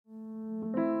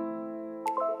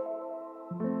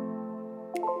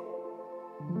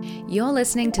You're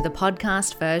listening to the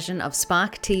podcast version of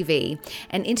Spark TV,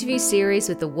 an interview series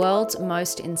with the world's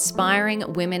most inspiring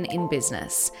women in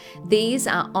business. These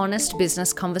are honest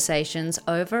business conversations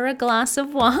over a glass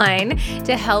of wine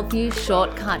to help you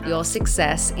shortcut your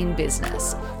success in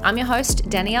business. I'm your host,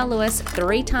 Danielle Lewis,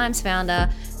 3 times founder,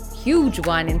 huge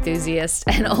wine enthusiast,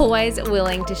 and always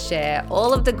willing to share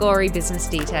all of the gory business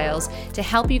details to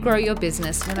help you grow your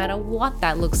business no matter what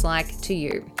that looks like to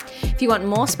you. If you want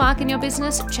more spark in your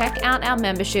business, check out our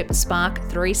membership Spark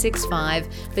 365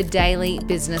 for daily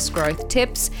business growth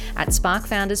tips at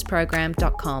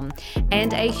sparkfoundersprogram.com.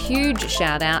 And a huge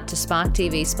shout out to Spark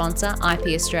TV sponsor IP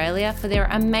Australia for their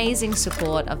amazing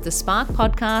support of the Spark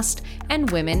podcast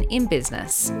and women in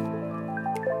business.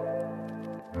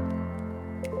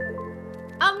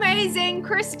 Amazing,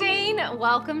 Kristine.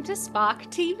 Welcome to Spark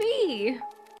TV.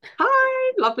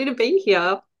 Hi, lovely to be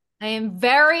here. I am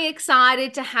very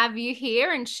excited to have you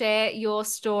here and share your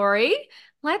story.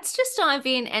 Let's just dive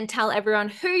in and tell everyone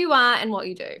who you are and what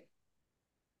you do.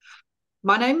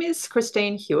 My name is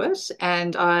Kristine Hewett,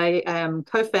 and I am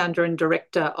co-founder and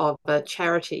director of a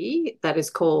charity that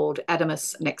is called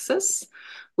Adamus Nexus,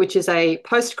 which is a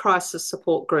post-crisis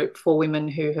support group for women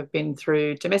who have been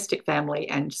through domestic, family,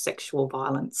 and sexual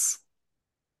violence.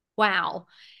 Wow.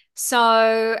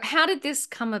 So how did this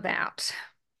come about?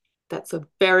 That's a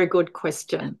very good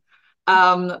question.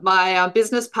 My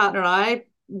business partner and I,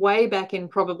 way back in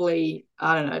probably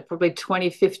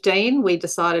 2015, we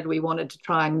decided we wanted to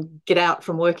try and get out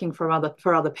from working for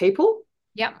other people.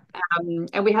 Yep.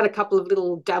 And we had a couple of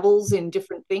little dabbles in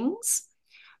different things.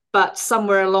 But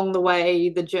somewhere along the way,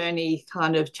 the journey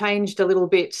kind of changed a little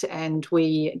bit, and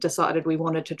we decided we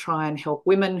wanted to try and help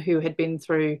women who had been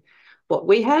through what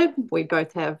we had. We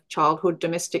both have childhood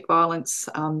domestic violence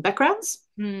backgrounds.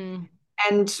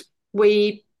 And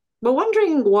we were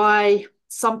wondering why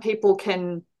some people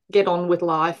can get on with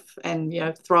life and,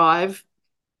 thrive,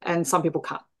 and some people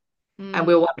can't. And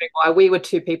we were wondering why we were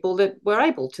 2 people that were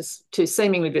able to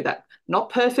seemingly do that. Not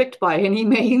perfect by any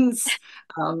means.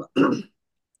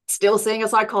 Still seeing a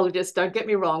psychologist, don't get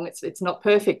me wrong, it's not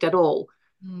perfect at all.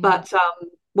 But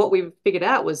what we figured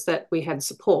out was that we had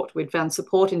support. We'd found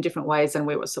support in different ways, and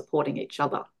we were supporting each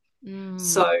other.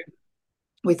 So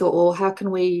we thought, well, how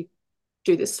can we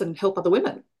do this and help other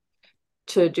women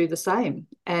to do the same?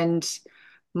 And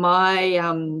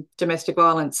my domestic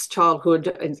violence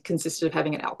childhood consisted of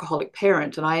having an alcoholic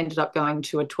parent, and I ended up going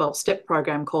to a 12-step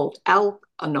program called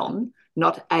Al-Anon,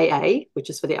 not AA, which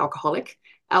is for the alcoholic.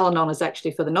 Al-Anon is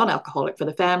actually for the non-alcoholic, for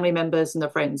the family members and the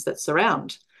friends that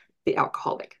surround the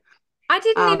alcoholic. I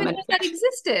didn't even know that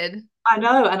existed. I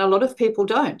know, and a lot of people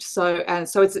don't. So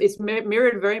it's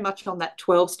mirrored very much on that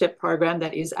 12-step program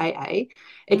that is AA,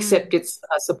 except it's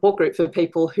a support group for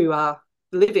people who are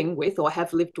living with or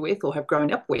have lived with or have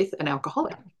grown up with an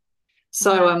alcoholic.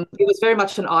 So it was very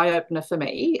much an eye-opener for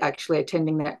me, actually,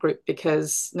 attending that group,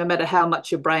 because no matter how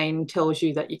much your brain tells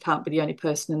you that you can't be the only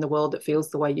person in the world that feels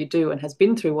the way you do and has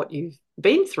been through what you've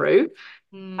been through,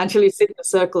 until you sit in a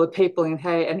circle of people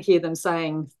and hear them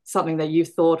saying something that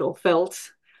you've thought or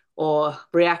felt or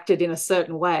reacted in a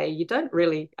certain way, you don't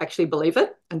really actually believe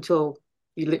it until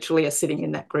you literally are sitting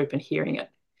in that group and hearing it.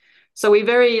 So we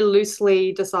very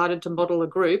loosely decided to model a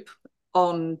group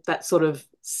on that sort of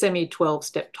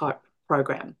semi-12-step type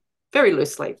program, very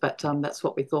loosely, but that's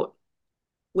what we thought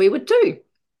we would do.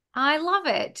 I love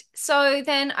it. So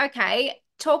then, okay,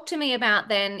 talk to me about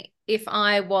then if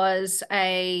I was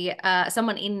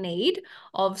someone in need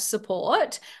of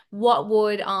support, what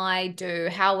would I do?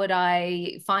 How would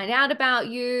I find out about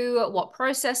you? What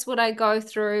process would I go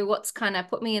through? What's kind of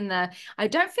put me in I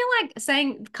don't feel like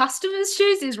saying customers'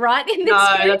 shoes is right in this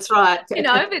No, group, that's right.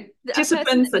 but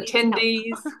participants,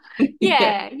 attendees.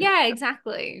 Yeah,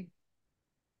 exactly.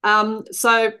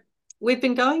 So we've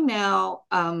been going now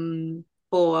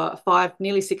for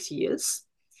nearly 6 years.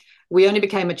 We only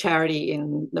became a charity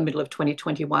in the middle of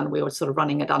 2021. We were sort of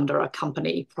running it under a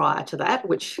company prior to that,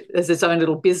 which is its own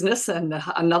little business and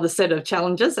another set of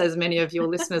challenges, as many of your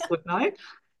listeners would know.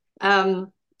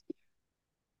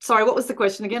 Sorry, what was the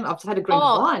question again? I've had a drink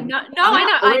of wine. No,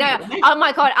 I know. Oh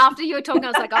my God, after you were talking, I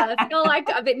was like, I feel like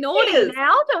a bit naughty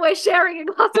now that we're sharing a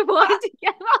glass of wine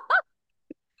together.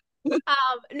 So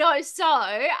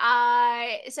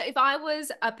if I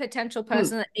was a potential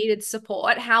person that needed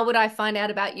support, how would I find out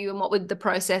about you, and what would the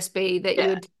process be that you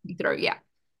would take me through? Yeah.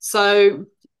 So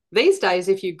these days,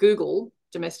 if you Google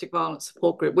domestic violence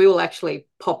support group, we will actually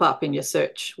pop up in your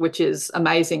search, which is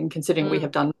amazing considering we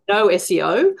have done no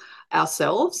SEO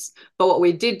ourselves. But what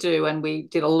we did do, and we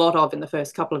did a lot of in the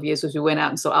first couple of years, was we went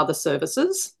out and saw other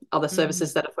services other Mm.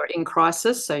 services that are for in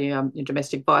crisis. So your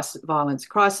domestic violence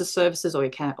crisis services, or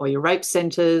your rape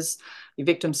centres, your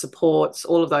victim supports,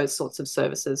 all of those sorts of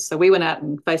services. So we went out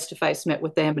and face to face met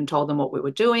with them and told them what we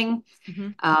were doing,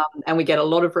 Mhm. and we get a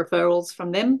lot of referrals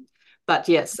from them. But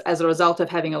yes, as a result of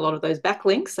having a lot of those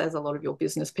backlinks, as a lot of your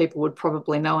business people would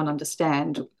probably know and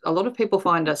understand, a lot of people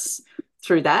find us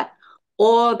through that.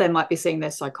 Or they might be seeing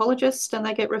their psychologist and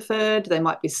they get referred. They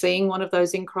might be seeing one of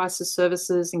those in crisis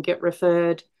services and get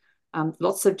referred.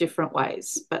 Lots of different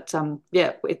ways. But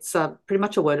yeah, it's pretty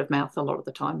much a word of mouth a lot of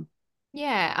the time.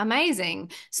 Yeah,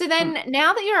 amazing. So Mm. then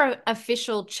now that you're an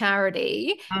official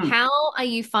charity, Mm. how are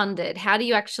you funded? How do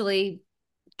you actually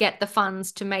get the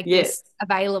funds to make Yes. this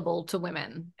available to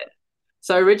women?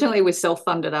 So originally we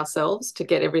self-funded ourselves to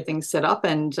get everything set up,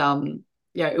 and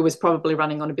yeah, it was probably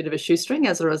running on a bit of a shoestring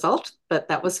as a result, but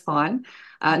that was fine.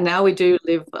 Now we do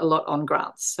live a lot on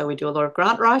grants, so we do a lot of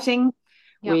grant writing.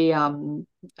 Yep.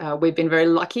 We've been very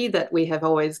lucky that we have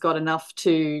always got enough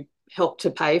to help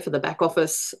to pay for the back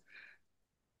office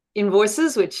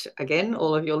invoices, which again,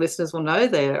 all of your listeners will know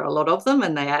there are a lot of them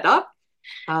and they add up.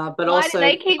 But Why do also,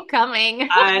 they keep coming?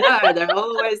 I know they're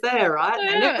always there, right?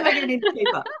 They never get any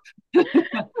cheaper.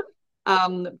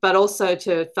 But also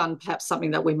to fund perhaps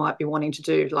something that we might be wanting to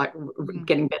do, like Mm.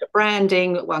 getting better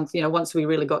branding. Once we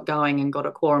really got going and got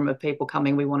a quorum of people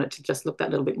coming, we wanted to just look that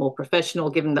little bit more professional,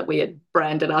 given that we had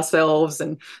branded ourselves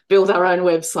and built our own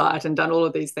website and done all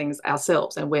of these things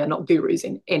ourselves. And we are not gurus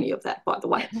in any of that, by the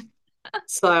way.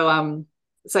 So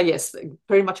yes,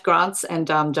 pretty much grants and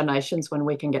donations when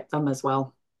we can get them as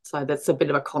well. So that's a bit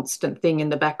of a constant thing in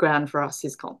the background for us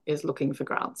is looking for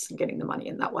grants and getting the money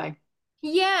in that way.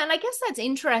 Yeah, and I guess that's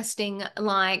interesting.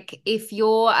 Like, if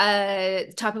you're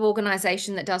a type of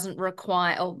organization that doesn't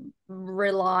require or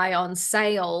rely on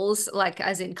sales, like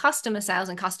as in customer sales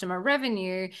and customer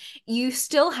revenue, you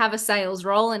still have a sales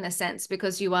role in a sense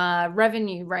because you are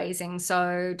revenue raising.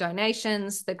 So,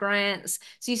 donations, the grants.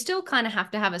 So, you still kind of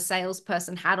have to have a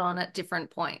salesperson hat on at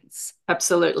different points.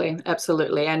 Absolutely,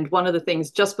 absolutely. And one of the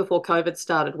things just before COVID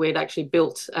started, we'd actually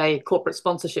built a corporate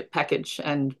sponsorship package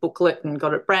and booklet and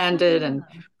got it branded and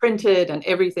Ah. printed and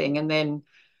everything. And then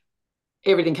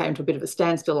everything came to a bit of a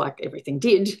standstill, like everything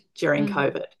did during Mm,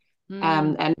 COVID.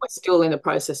 mm, And we're still in the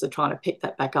process of trying to pick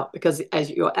that back up because, as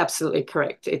you're absolutely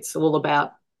correct, it's all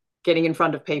about getting in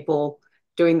front of people,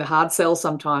 doing the hard sell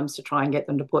sometimes to try and get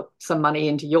them to put some money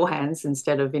into your hands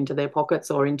instead of into their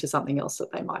pockets or into something else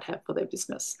that they might have for their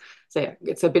business. So yeah,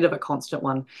 it's a bit of a constant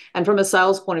one. And from a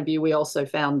sales point of view, we also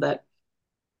found that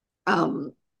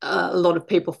um, a lot of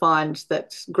people find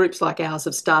that groups like ours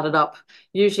have started up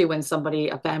usually when somebody,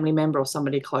 a family member or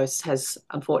somebody close, has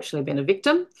unfortunately been a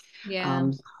victim. yeah.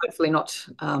 Hopefully not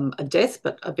a death,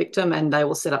 but a victim, and they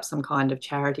will set up some kind of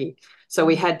charity. So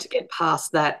we Mm, had to get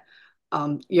past that.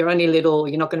 You're only little,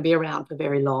 you're not going to be around for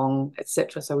very long,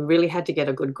 etc. So we really had to get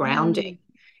a good grounding mm,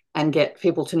 and get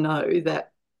people to know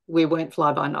that we weren't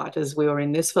fly-by-nighters. We were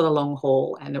in this for the long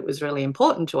haul, and it was really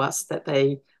important to us that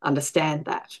they understand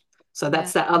that. So yeah.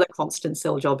 that's that other constant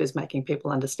sell job, is making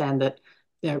people understand that,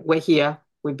 we're here.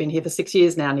 We've been here for 6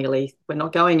 years now, nearly. We're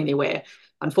not going anywhere.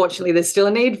 Unfortunately, there's still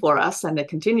a need for us, and there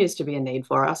continues to be a need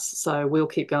for us. So we'll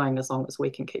keep going as long as we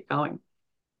can keep going.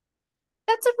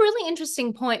 That's a really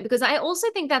interesting point because I also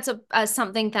think that's a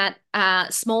something that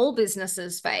small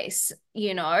businesses face,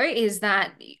 is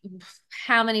that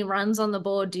how many runs on the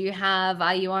board do you have?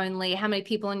 Are you only, how many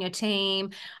people on your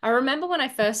team? I remember when I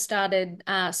first started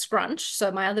Scrunch,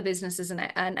 so my other business is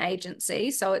an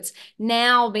agency. So it's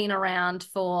now been around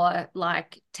for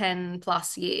like 10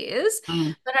 plus years.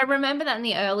 Mm. But I remember that in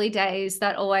the early days,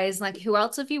 that always like, who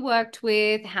else have you worked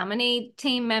with? How many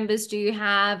team members do you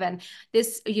have? And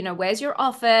this, where's your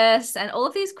office? And all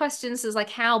of these questions is like,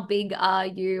 how big are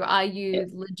you? Are Yeah. you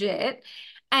legit?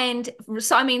 And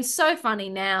so, I mean, so funny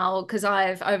now because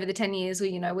I've over the 10 years,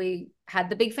 we had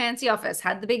the big fancy office,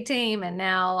 had the big team, and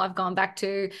now I've gone back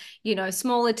to,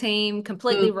 smaller team,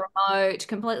 completely Mm. remote,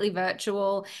 completely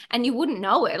virtual. And you wouldn't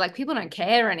know it. Like people don't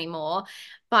care anymore.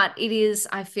 But it is,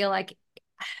 I feel like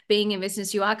being in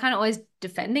business, you are kind of always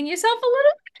defending yourself a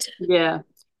little bit. Yeah.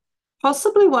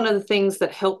 Possibly one of the things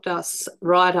that helped us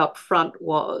right up front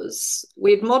was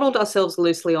we'd modeled ourselves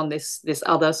loosely on this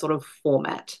other sort of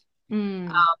format.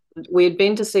 Mm, We had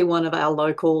been to see one of our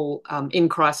local in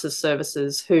crisis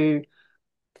services who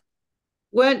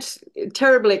weren't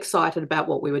terribly excited about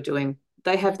what we were doing.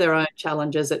 They have their own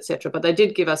challenges, etc., but they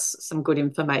did give us some good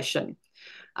information,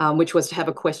 which was to have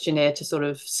a questionnaire to sort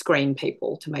of screen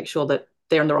people to make sure that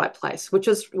they're in the right place, which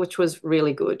was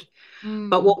really good.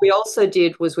 But mm, what we also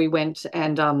did was we went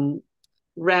and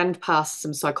ran past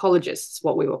some psychologists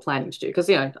what we were planning to do, because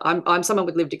I'm someone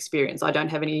with lived experience. I don't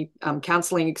have any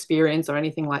counselling experience or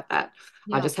anything like that.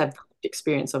 I Yeah. just have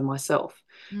experience of myself.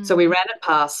 So we Mm. ran it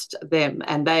past them,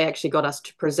 and they actually got us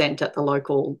to present at the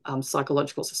local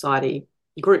psychological society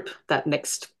group, that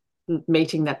next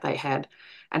meeting that they had.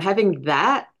 And having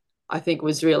that, I think,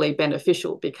 was really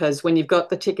beneficial, because when you've got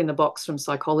the tick in the box from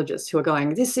psychologists who are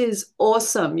going, this is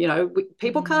awesome,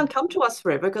 people Mm. can't come to us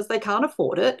forever because they can't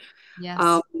afford it. Yes.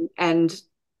 um, and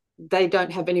they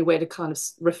don't have anywhere to kind of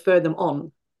refer them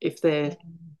on if they're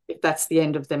Mm. if that's the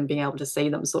end of them being able to see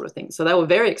them, sort of thing. So they were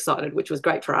very excited, which was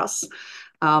great for us.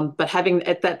 But having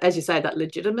at that, as you say, that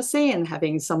legitimacy, and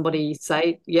having somebody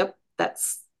say, "Yep,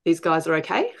 that's these guys are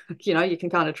okay," you can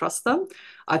kind of trust them,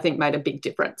 I think made a big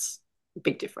difference.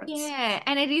 Big difference. Yeah,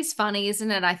 and it is funny,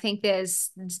 isn't it? I think there's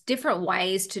different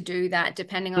ways to do that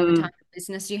depending on the Mm, type of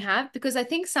business you have, because I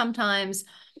think sometimes,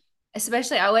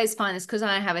 especially I always find this because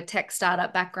I have a tech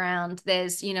startup background,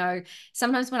 there's,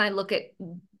 sometimes when I look at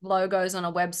logos on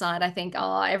a website, I think,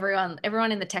 oh, everyone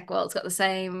in the tech world's got the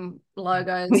same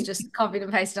logos, just copied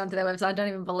and pasted onto their website. I don't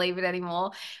even believe it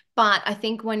anymore. But I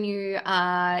think when you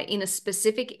are in a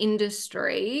specific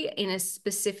industry, in a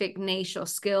specific niche or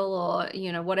skill, or,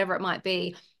 whatever it might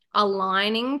be,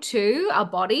 aligning to a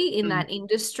body in mm. that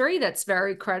industry that's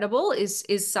very credible is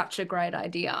such a great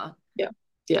idea. Yeah,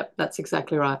 yeah, that's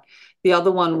exactly right. The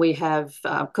other one we have,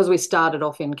 because we started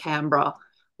off in Canberra,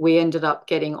 we ended up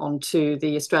getting onto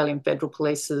the Australian Federal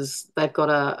Police's. They've got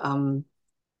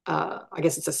I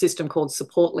guess it's a system called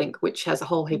Support Link, which has a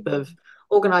whole heap of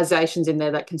organisations in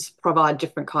there that can provide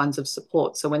different kinds of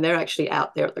support. So when they're actually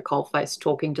out there at the coalface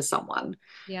talking to someone,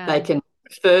 they Yeah. can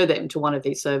refer them to one of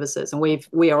these services, and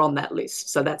we are on that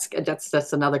list. So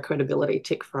that's another credibility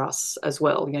tick for us as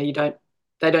well.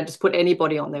 They don't just put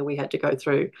anybody on there. We had to go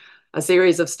through a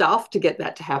series of stuff to get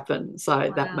that to happen.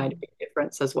 So that made Wow. a big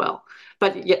difference as well.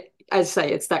 But yeah, as I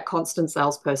say, it's that constant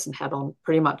salesperson hat on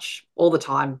pretty much all the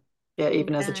time. Yeah,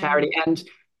 even as a Yeah. charity. And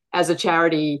as a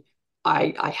charity,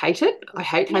 I hate it. I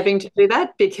hate having to do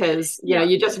that, because Yeah,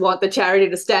 you just want the charity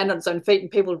to stand on its own feet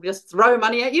and people just throw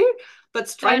money at you. But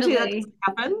strangely, that totally. doesn't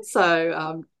happen.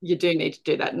 So you do need to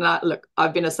do that. And look,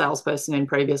 I've been a salesperson in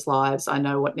previous lives. I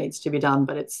know what needs to be done,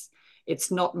 but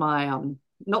it's not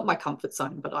my comfort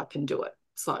zone, but I can do it.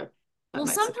 So that Well,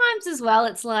 makes it sometimes as well,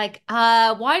 it's like,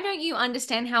 why don't you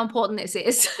understand how important this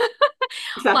is?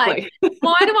 Like, exactly.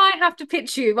 why do I have to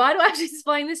pitch you? Why do I have to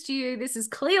explain this to you? This is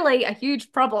clearly a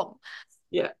huge problem.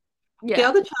 Yeah. The Yeah.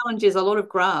 other challenge is a lot of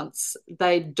grants,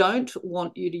 they don't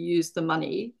want you to use the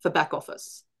money for back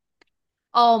office.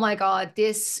 Oh my God,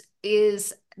 this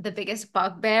is the biggest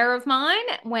bugbear of mine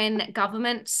when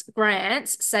government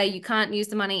grants say you can't use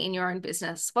the money in your own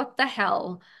business. What the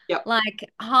hell? Yep.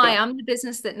 Like, hi, Yep. I'm the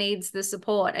business that needs the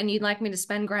support, and you'd like me to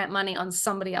spend grant money on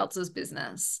somebody else's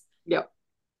business. Yep.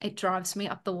 It drives me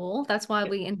up the wall. That's why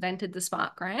we invented the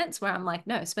Spark grants, where I'm like,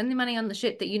 no, spend the money on the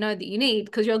shit that you know that you need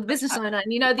because you're the business owner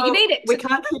and you know that you Well, need we it.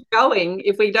 can't keep going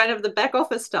if we don't have the back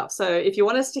office stuff. So if you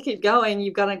want us to keep going,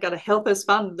 you've got to help us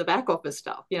fund the back office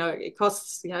stuff. It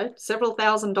costs, several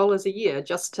 $1,000s a year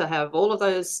just to have all of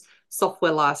those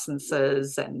software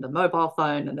licenses and the mobile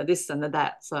phone and the this and the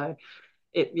that. So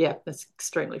it's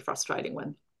extremely frustrating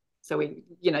when, so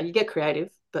you get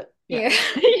creative, but yeah. Yeah,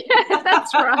 yeah,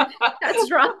 that's right.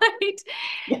 That's right.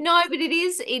 No, but it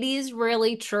is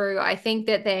really true. I think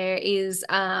that there is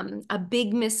a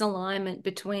big misalignment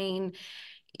between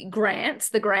grants,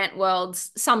 the grant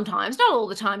worlds sometimes, not all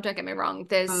the time, don't get me wrong.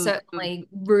 There's Mm, mm, certainly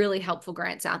really helpful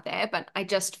grants out there, but I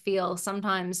just feel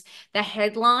sometimes the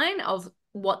headline of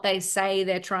what they say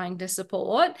they're trying to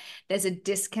support, there's a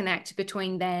disconnect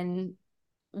between then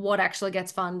what actually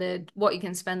gets funded, what you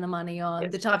can spend the money on,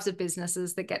 the yes, types of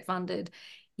businesses that get funded.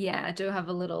 Yeah, I do have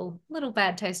a little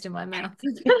bad taste in my mouth.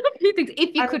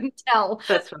 If you and couldn't tell.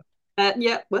 that's right.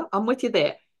 Yeah, well, I'm with you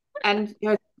there. And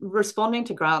responding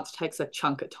to grants takes a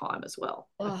chunk of time as well,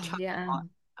 a Oh, chunk yeah.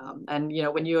 of time.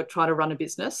 And when you're trying to run a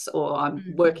business, or I'm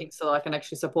Mhm. working so I can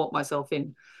actually support myself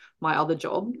in my other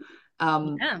job,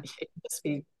 Yeah, it can just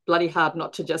be bloody hard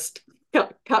not to just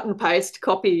cut and paste,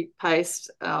 copy paste,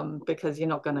 because you're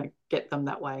not going to get them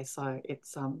that way. So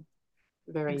it's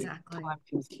very exactly. time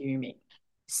consuming.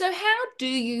 So, how do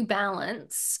you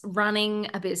balance running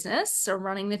a business or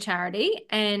running the charity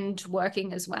and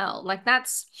working as well? Like,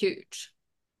 that's huge.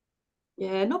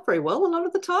 Yeah, not very well a lot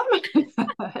of the time,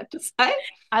 I have to say.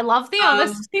 I love the Um,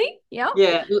 honesty. Yeah.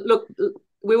 Yeah, look,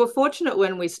 we were fortunate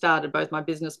when we started, both my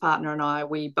business partner and I,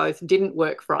 we both didn't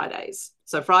work Fridays.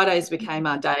 So Fridays became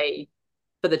our day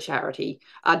for the charity.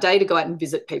 Our day to go out and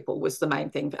visit people was the main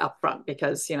thing up front,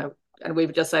 because, and we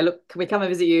would just say, look, can we come and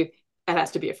visit you? it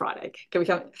has to be a Friday.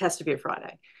 It has to be a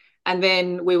Friday. And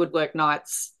then we would work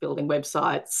nights building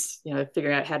websites,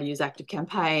 figuring out how to use Active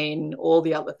Campaign, all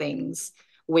the other things,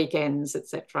 weekends,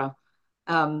 etc.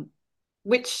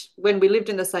 Which, when we lived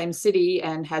in the same city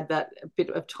and had that bit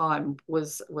of time,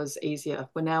 was easier.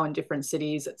 We're now in different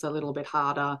cities. It's a little bit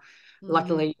harder.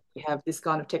 Luckily, we have this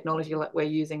kind of technology like we're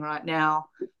using right now,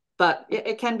 but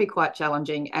it can be quite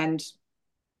challenging. And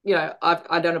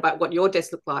I don't know about what your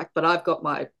desk look like, but I've got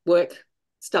my work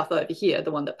stuff over here,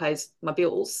 the one that pays my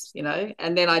bills,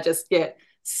 and then I just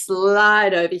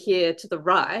slide over here to the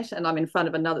right and I'm in front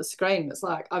of another screen. It's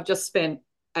like I've just spent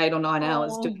 8 or 9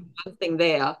 hours doing one thing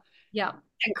there. Yeah.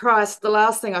 And Christ, the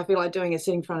last thing I feel like doing is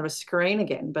sitting in front of a screen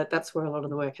again, but that's where a lot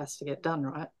of the work has to get done,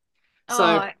 right?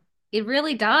 So it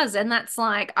really does. And that's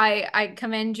like, I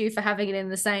commend you for having it in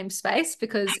the same space,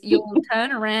 because you'll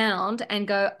turn around and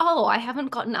go, oh, I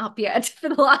haven't gotten up yet for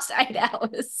the last 8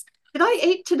 hours. did I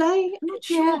eat today? I'm not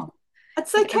sure. Yeah.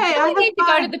 That's okay. I need to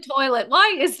go to the toilet.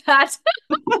 Why is that?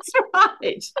 That's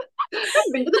right.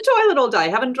 I've been to the toilet all day,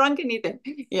 haven't drunk anything.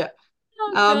 Yeah.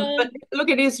 But look,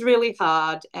 it is really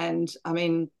hard. And I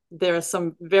mean, there are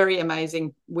some very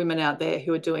amazing women out there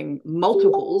who are doing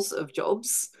multiples of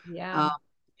jobs. Yeah.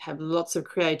 Have lots of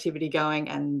creativity going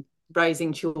and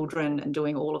raising children and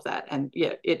doing all of that. And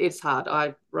yeah, it's hard.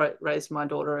 I raised my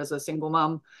daughter as a single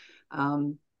mum.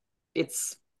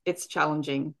 It's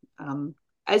challenging.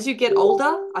 As you get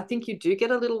older, I think you do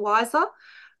get a little wiser.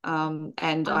 And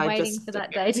I'm waiting for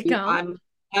that day to come.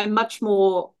 I'm much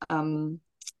more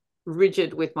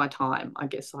rigid with my time, I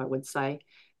guess I would say,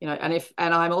 and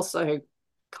I'm also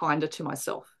kinder to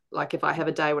myself. Like if I have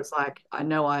a day where it's like, I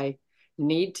know I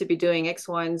need to be doing X,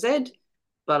 Y, and Z,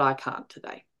 but I can't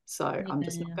today. So I'm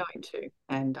just not going to,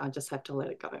 and I just have to let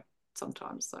it go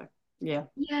sometimes. So yeah.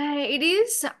 Yeah, it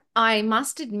is. I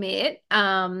must admit,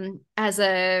 as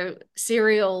a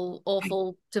serial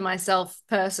awful to myself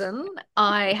person,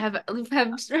 I have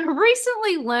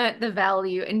recently learnt the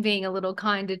value in being a little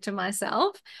kinder to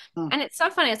myself. And it's so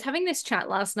funny. I was having this chat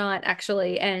last night,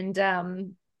 actually,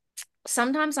 and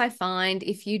sometimes I find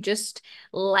if you just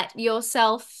let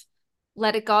yourself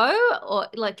let it go, or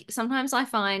like sometimes I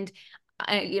find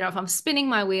if I'm spinning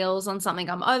my wheels on something,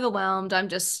 I'm overwhelmed, I'm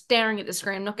just staring at the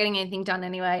screen, not getting anything done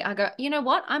anyway, I go, you know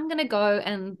what, I'm going to go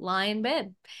and lie in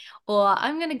bed, or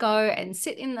I'm going to go and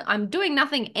I'm doing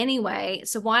nothing anyway,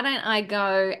 so why don't I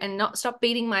go and not stop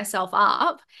beating myself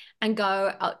up and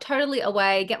go totally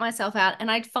away, get myself out. And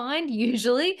I find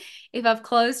usually if I've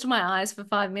closed my eyes for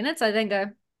 5 minutes, I then go,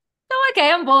 oh,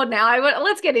 okay, I'm bored now.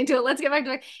 Let's get into it. Let's get back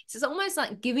to it. It's almost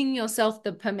like giving yourself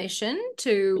the permission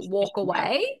to walk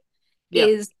away. Yeah.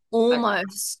 Is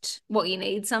almost what you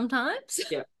need sometimes.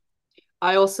 Yeah.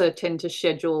 I also tend to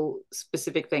schedule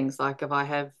specific things. Like if I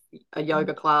have a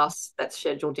yoga class, that's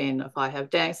scheduled in. If I have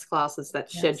dance classes,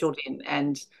 that's scheduled in.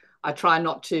 And I try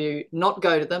not to not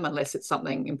go to them unless it's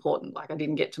something important. Like I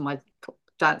didn't get to my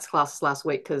dance classes last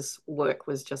week because work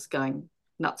was just going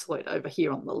nuts over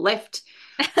here on the left.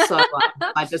 So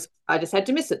I just had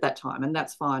to miss it that time, and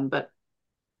that's fine. But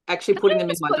actually putting them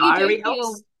in my diary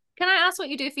helps. Can I ask what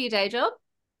you do for your day job?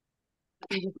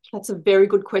 That's a very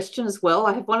good question as well.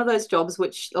 I have one of those jobs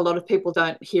which a lot of people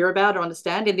don't hear about or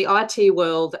understand. In the IT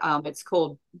world, it's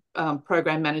called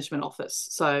Program Management Office.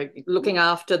 So looking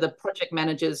after the project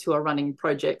managers who are running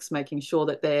projects, making sure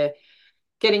that they're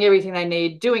getting everything they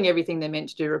need, doing everything they're meant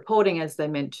to do, reporting as they're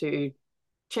meant to,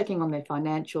 checking on their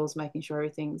financials, making sure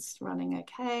everything's running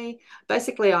okay.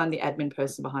 Basically, I'm the admin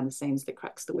person behind the scenes that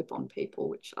cracks the whip on people,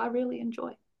 which I really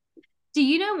enjoy. Do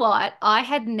you know what? I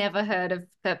had never heard of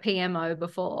the PMO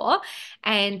before,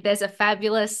 and there's a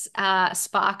fabulous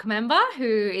Spark member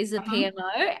who is a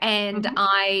PMO, and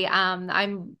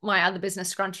I'm my other business,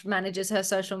 Scrunch, manages her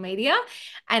social media,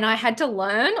 and I had to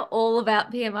learn all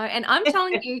about PMO, and I'm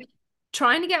telling you,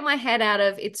 trying to get my head out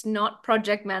of it's not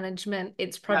project management,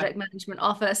 it's project management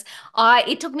office.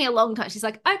 It took me a long time. She's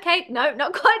like, okay, no,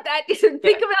 not quite that. Think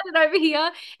about it over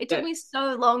here. It took me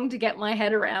so long to get my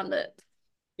head around it.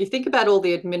 You think about all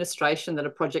the administration that a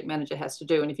project manager has to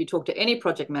do, and if you talk to any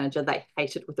project manager, they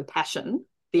hate it with a passion,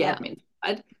 the admin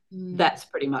side. That's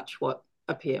pretty much what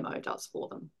a PMO does for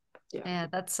them. Yeah,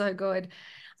 that's so good.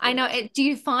 I know. Do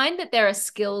you find that there are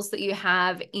skills that you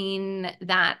have in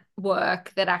that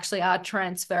work that actually are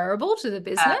transferable to the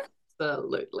business?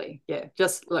 Absolutely. Yeah.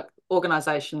 Just like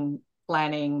organization,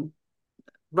 planning,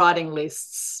 writing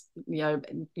lists,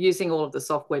 using all of the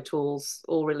software tools,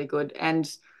 all really good. And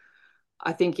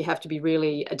I think you have to be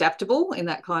really adaptable in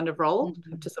that kind of role,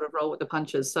 to sort of roll with the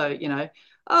punches. So,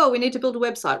 we need to build a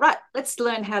website. Right, let's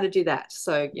learn how to do that.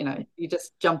 So, you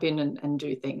just jump in and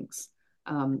do things.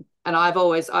 And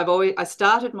I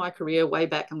started my career way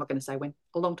back, I'm not going to say when,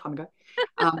 a long time ago,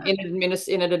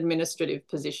 in an administrative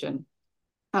position.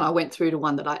 And I went through to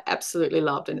one that I absolutely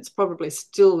loved, and it's probably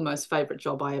still the most favorite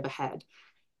job I ever had.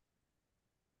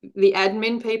 The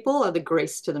admin people are the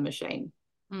grease to the machine,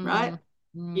 right?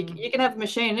 You can have a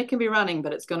machine, it can be running,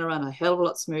 but it's going to run a hell of a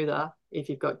lot smoother if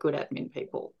you've got good admin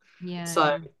people.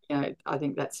 So, Yeah. I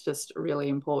think that's just really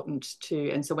important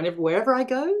too. And so wherever I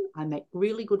go, I make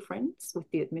really good friends with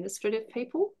the administrative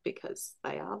people because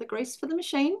they are the grease for the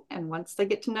machine. And once they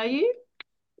get to know you,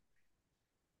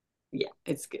 yeah,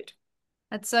 it's good.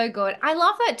 That's so good. I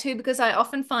love that too, because I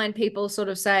often find people sort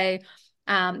of say,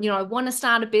 I want to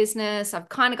start a business. I've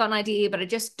kind of got an idea, but I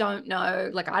just don't know.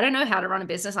 Like, I don't know how to run a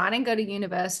business. I didn't go to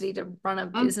university to run a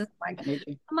business. I need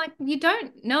you. I'm like, you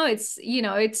don't know.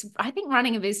 I think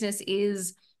running a business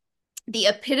is the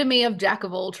epitome of jack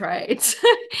of all trades.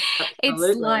 It's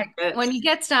Absolutely. like when you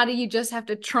Yes. get started, you just have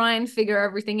to try and figure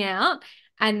everything out.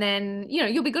 And then,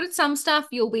 you'll be good at some stuff.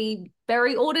 You'll be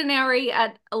very ordinary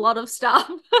at a lot of stuff.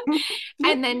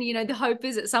 And then, the hope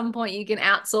is at some point you can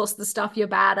outsource the stuff you're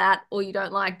bad at or you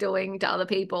don't like doing to other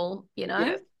people.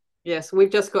 Yes. Yes, we've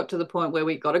just got to the point where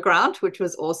we got a grant, which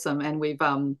was awesome, and we've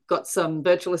got some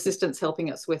virtual assistants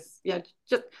helping us with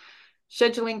just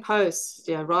scheduling posts,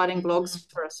 writing blogs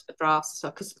for us for drafts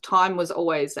stuff, because time was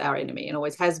always our enemy and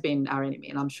always has been our enemy,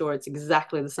 and I'm sure it's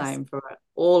exactly the Yes. same for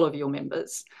all of your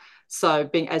members. So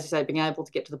as you say, being able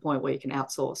to get to the point where you can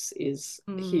outsource is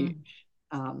huge.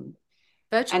 Virtual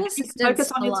And focus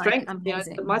assistants on are your like strength.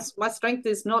 amazing. My strength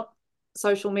is not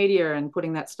social media and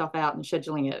putting that stuff out and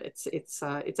scheduling it. It's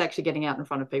actually getting out in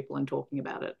front of people and talking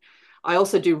about it. I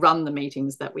also do run the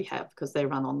meetings that we have because they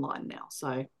run online now.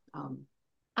 So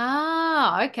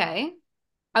Okay.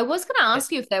 I was going to yeah.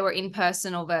 ask you if they were in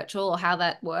person or virtual or how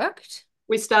that worked.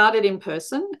 We started in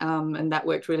person, and that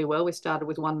worked really well. We started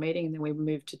with one meeting, and then we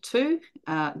moved to two,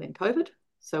 and then COVID.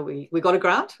 So we got a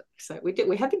grant. So we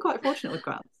have been quite fortunate with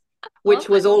grants, which Love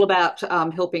was it. all about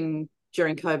helping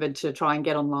during COVID to try and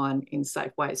get online in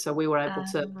safe ways. So we were able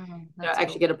to That's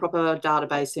actually cool. get a proper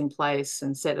database in place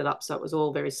and set it up so it was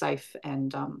all very safe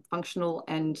and functional.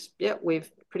 And yeah,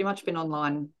 we've pretty much been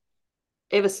online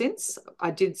ever since.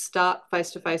 I did start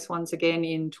face-to-face ones again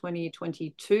in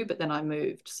 2022, but then I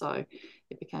moved. So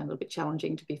it became a little bit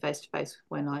challenging to be face-to-face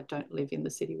when I don't live in the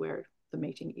city where the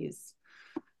meeting is.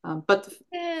 But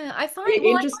Yeah, I the find,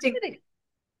 well, I interesting find it,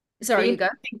 sorry, you go.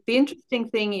 the interesting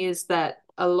thing is that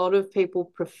a lot of people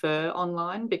prefer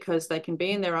online because they can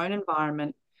be in their own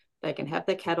environment, they can have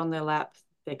their cat on their lap,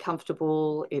 they're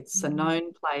comfortable, it's a Mhm.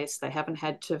 known place, they haven't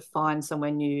had to find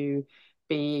somewhere new,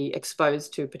 be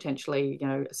exposed to potentially,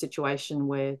 a situation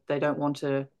where they don't want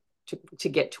to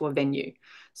get to a venue.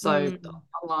 So Mm.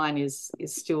 online is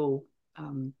still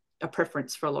a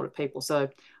preference for a lot of people. So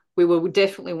we will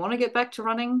definitely want to get back to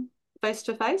running face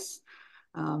to face.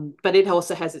 But it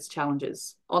also has its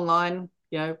challenges. Online,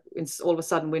 it's all of a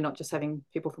sudden we're not just having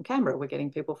people from Canberra, we're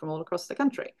getting people from all across the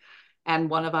country. And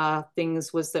one of our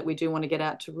things was that we do want to get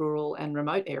out to rural and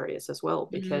remote areas as well,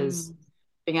 because Mm.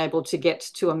 being able to get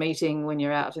to a meeting when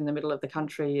you're out in the middle of the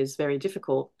country is very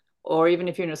difficult. Or even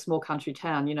if you're in a small country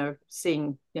town,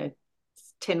 seeing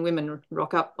 10 women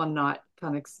rock up one night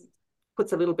kind of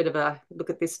puts a little bit of a look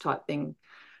at this type thing.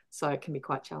 So it can be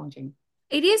quite challenging.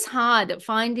 It is hard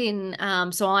finding.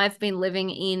 So I've been living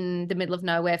in the middle of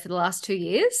nowhere for the last 2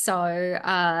 years. So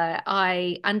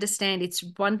I understand it's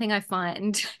one thing I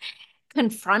find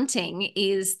confronting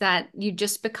is that you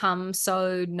just become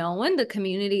so known. The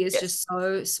community is Yes, just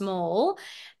so small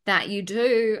that you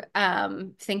do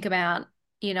think about,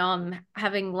 I'm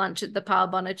having lunch at the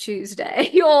pub on a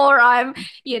Tuesday, or I'm, at too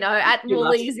much.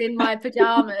 Woolies in my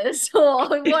pajamas,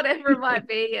 or whatever it might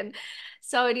be. And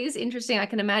so it is interesting. I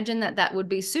can imagine that that would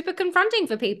be super confronting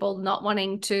for people not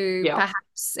wanting to Yeah.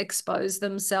 perhaps expose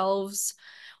themselves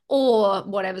or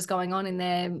whatever's going on in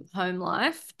their home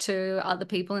life to other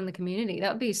people in the community.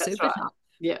 That would be That's super right. tough.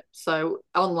 Yeah. So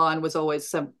online was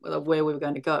always where we were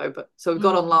going to go. But so we've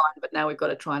got Mm. online, but now we've got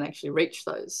to try and actually reach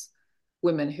those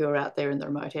women who are out there in the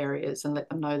remote areas and let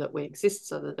them know that we exist,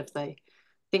 so that if they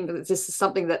think that this is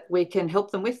something that we can help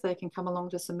them with, they can come along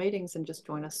to some meetings and just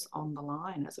join us on the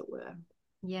line, as it were.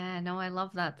 Yeah, no, I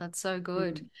love that. That's so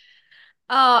good. Mm.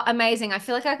 Oh, amazing. I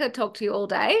feel like I could talk to you all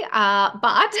day,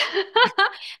 but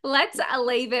let's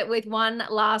leave it with one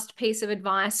last piece of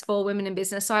advice for women in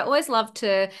business. So I always love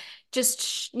to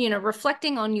just,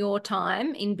 reflecting on your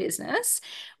time in business,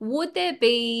 would there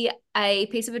be a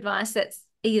piece of advice that's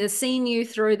either seen you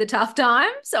through the tough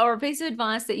times or a piece of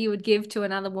advice that you would give to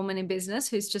another woman in business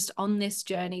who's just on this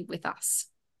journey with us?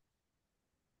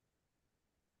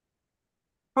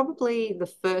 probably the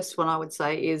first one I would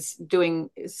say is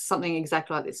doing something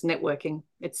exactly like this, networking.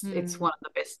 It's one of the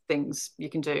best things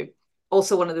you can do.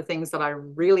 Also, one of the things that I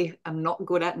really am not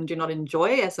good at and do not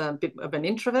enjoy as a bit of an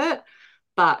introvert,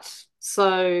 but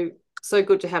so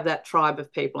good to have that tribe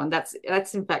of people. And that's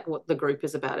in fact what the group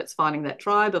is about. It's finding that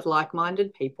tribe of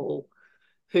like-minded people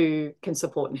who can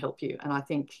support and help you. And I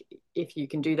think if you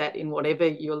can do that in whatever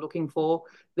you're looking for,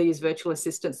 these virtual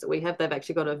assistants that we have, they've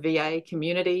actually got a VA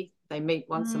community. They meet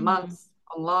once a month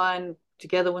online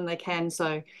together when they can.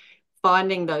 So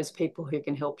finding those people who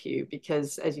can help you,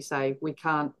 because as you say, we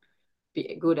can't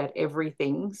be good at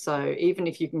everything. So even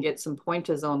if you can get some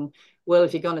pointers on, well,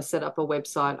 if you're going to set up a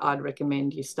website, I'd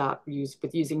recommend you start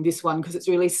with using this one because it's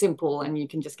really simple and you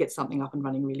can just get something up and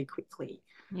running really quickly.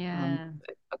 Yeah.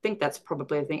 I think that's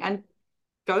probably the thing. And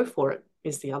go for it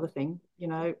is the other thing.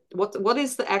 What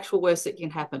is the actual worst that can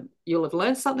happen? You'll have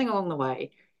learned something along the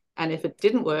way. And if it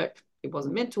didn't work, it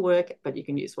wasn't meant to work, but you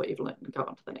can use what you've learned and go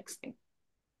on to the next thing.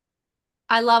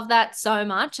 I love that so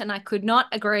much, and I could not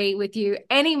agree with you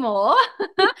anymore.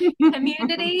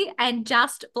 Community and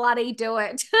just bloody do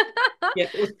it. Yeah,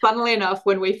 funnily enough,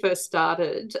 when we first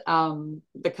started,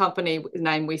 the company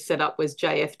name we set up was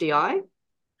JFDI.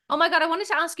 Oh my God, I wanted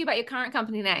to ask you about your current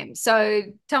company name. So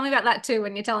tell me about that too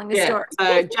when you're telling this story.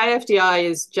 So JFDI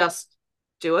is just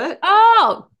do it.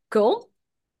 Oh, cool.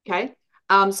 Okay.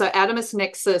 So Adamus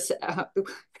Nexus,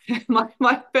 my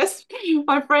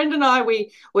friend and I, we're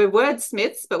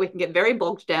wordsmiths, but we can get very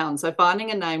bogged down. So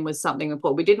finding a name was something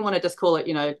important. We didn't want to just call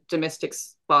it, domestic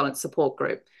violence support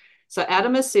group. So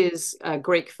Adamus is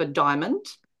Greek for diamond,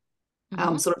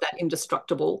 sort of that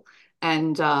indestructible,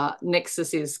 and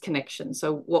Nexus is connection.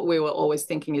 So what we were always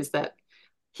thinking is that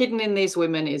hidden in these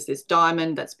women is this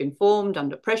diamond that's been formed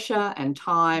under pressure and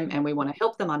time, and we want to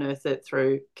help them unearth it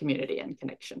through community and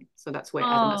connection. So that's where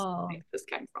Adamus Nexus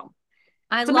came from.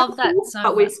 I love that so much.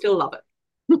 But we still love it.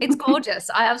 It's gorgeous.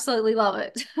 I absolutely love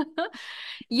it.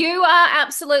 You are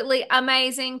absolutely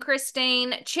amazing,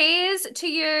 Kristine. Cheers to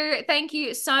you. Thank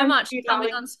you so much for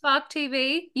coming on Spark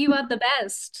TV. You are the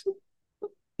best.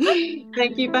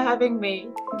 Thank you for having me.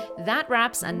 That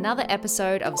wraps another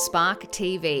episode of Spark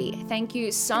TV. Thank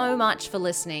you so much for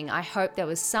listening. I hope there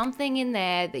was something in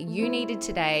there that you needed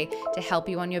today to help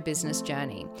you on your business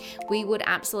journey. We would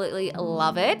absolutely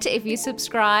love it if you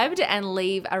subscribed and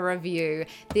leave a review.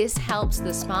 This helps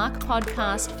the Spark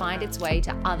podcast find its way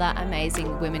to other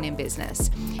amazing women in business.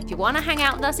 If you want to hang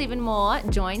out with us even more,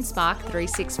 join Spark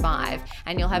 365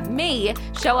 and you'll have me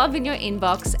show up in your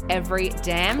inbox every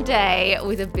damn day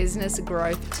with a business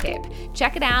growth tip.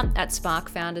 Check it out at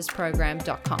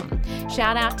sparkfoundersprogram.com.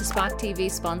 Shout out to Spark TV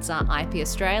sponsor IP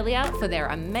Australia for their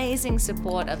amazing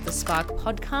support of the Spark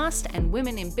podcast and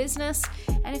women in business.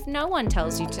 And if no one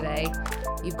tells you today,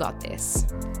 you've got this.